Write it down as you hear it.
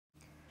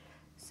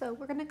So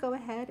we're going to go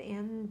ahead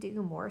and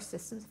do more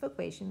systems of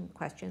equation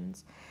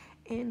questions.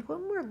 And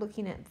when we're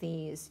looking at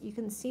these, you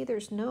can see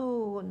there's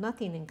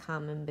nothing in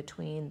common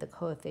between the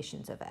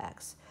coefficients of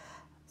x,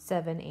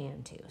 7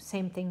 and 2.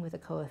 Same thing with the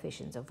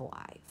coefficients of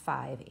y,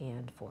 5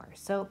 and 4.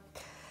 So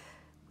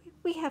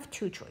we have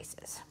two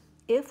choices.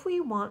 If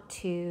we want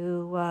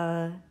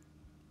to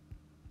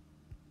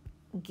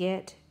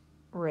get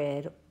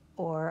rid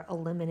or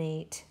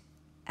eliminate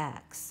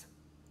x,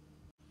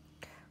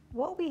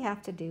 what we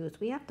have to do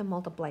is we have to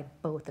multiply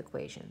both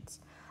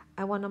equations.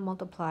 I want to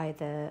multiply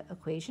the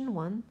equation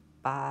 1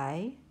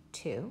 by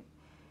 2,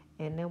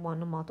 and I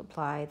want to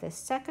multiply the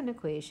second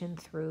equation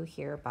through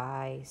here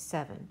by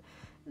 7.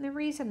 And the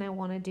reason I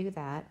want to do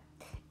that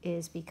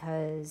is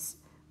because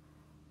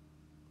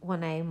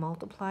when I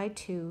multiply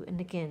 2,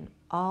 and again,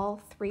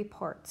 all three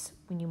parts,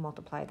 when you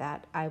multiply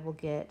that, I will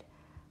get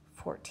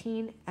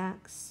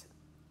 14x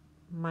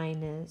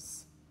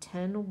minus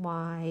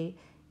 10y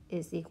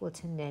is equal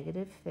to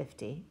negative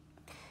 50.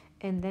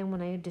 And then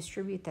when I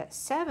distribute that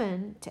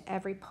 7 to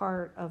every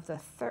part of the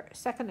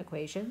second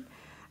equation,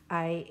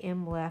 I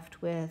am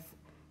left with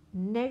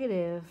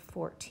negative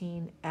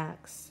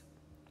 14x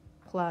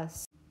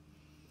plus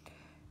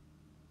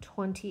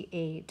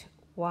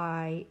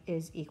 28y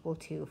is equal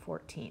to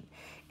 14.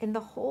 And the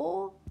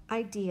whole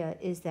idea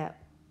is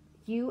that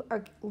you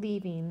are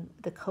leaving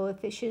the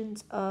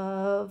coefficients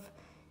of,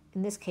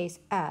 in this case,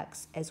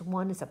 x, as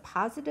one is a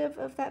positive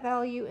of that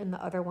value and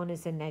the other one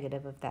is a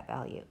negative of that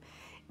value.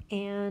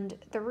 And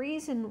the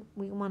reason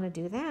we want to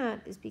do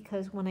that is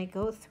because when I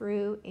go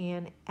through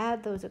and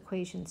add those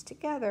equations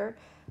together,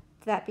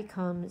 that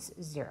becomes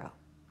 0.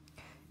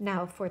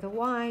 Now for the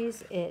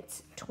y's,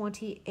 it's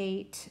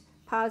 28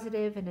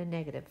 positive and a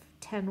negative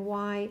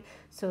 10y,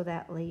 so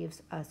that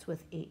leaves us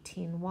with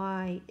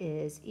 18y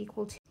is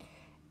equal to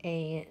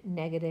a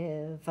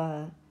negative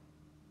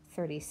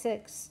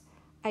 36.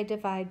 I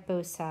divide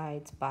both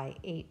sides by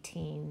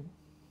 18,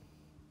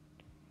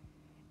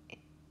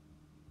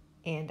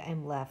 and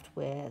I'm left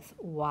with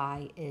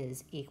y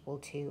is equal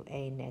to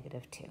a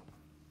negative 2.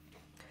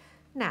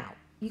 Now,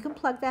 you can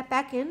plug that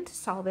back in to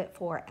solve it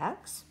for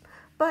x,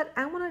 but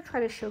I want to try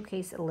to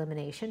showcase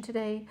elimination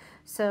today.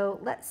 So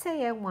let's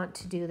say I want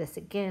to do this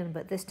again,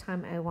 but this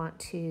time I want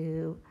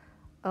to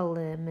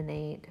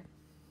eliminate,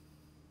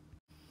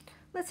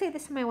 let's say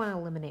this time I want to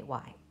eliminate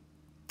y.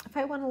 If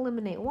I want to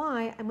eliminate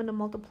y, I'm going to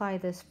multiply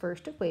this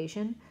first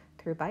equation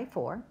through by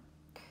 4.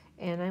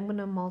 And I'm going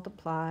to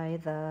multiply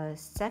the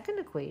second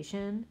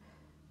equation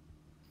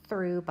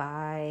through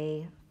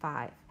by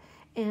 5.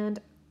 And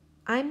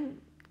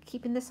I'm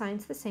keeping the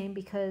signs the same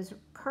because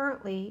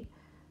currently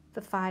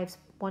the 5's,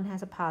 one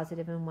has a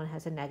positive and one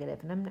has a negative.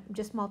 And I'm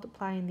just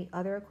multiplying the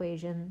other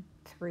equation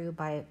through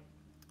by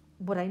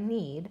what I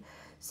need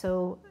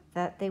so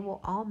that they will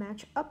all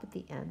match up at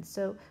the end.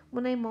 So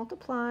when I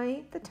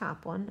multiply the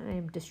top one and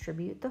I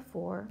distribute the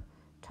 4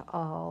 to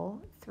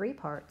all three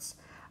parts,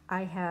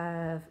 I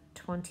have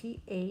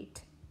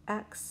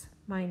 28x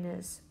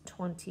minus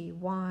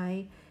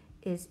 20y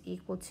is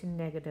equal to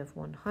negative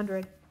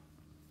 100.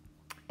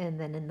 And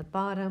then in the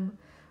bottom,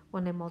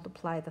 when I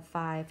multiply the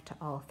 5 to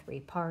all three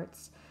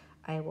parts,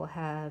 I will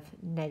have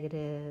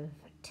negative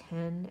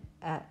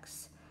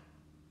 10x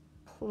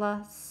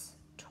plus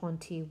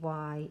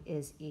 20y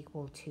is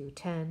equal to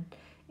 10.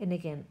 And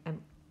again,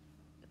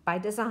 by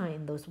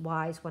design, those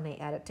y's, when I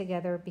add it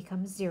together,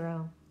 become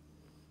 0.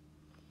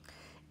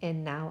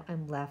 And now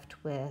I'm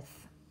left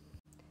with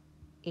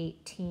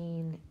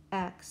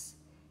 18x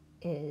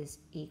is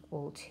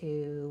equal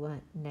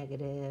to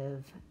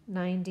negative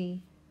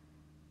 90.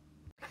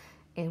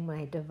 And when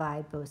I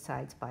divide both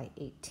sides by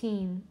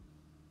 18,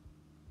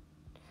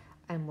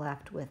 I'm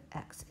left with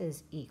x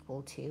is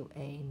equal to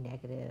a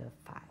negative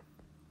 5.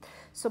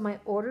 So my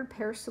ordered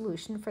pair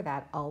solution for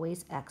that,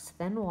 always x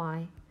then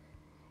y,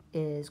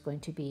 is going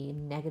to be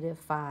negative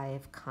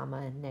 5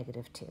 comma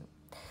negative 2.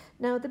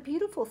 Now the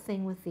beautiful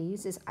thing with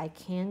these is I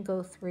can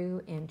go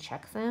through and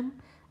check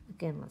them.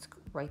 Again, let's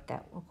write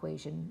that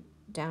equation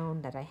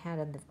down that I had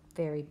in the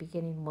very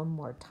beginning one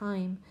more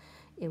time.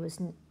 It was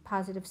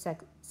positive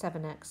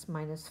 7x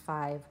minus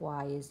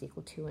 5y is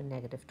equal to a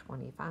negative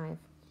 25.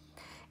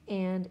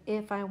 And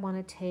if I want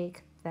to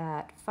take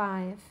that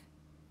 5,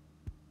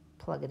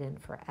 plug it in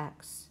for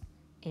x,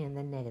 and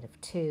the negative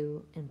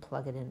 2, and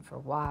plug it in for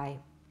y.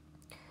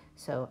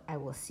 So I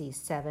will see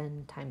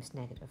 7 times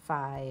negative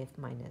 5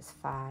 minus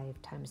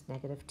 5 times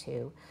negative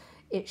 2.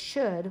 It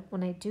should,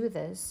 when I do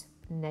this,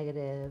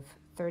 negative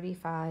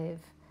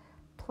 35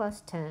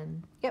 plus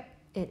 10, yep,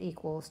 it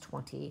equals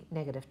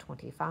negative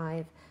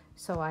 25.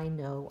 So I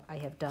know I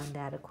have done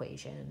that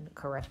equation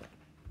correctly.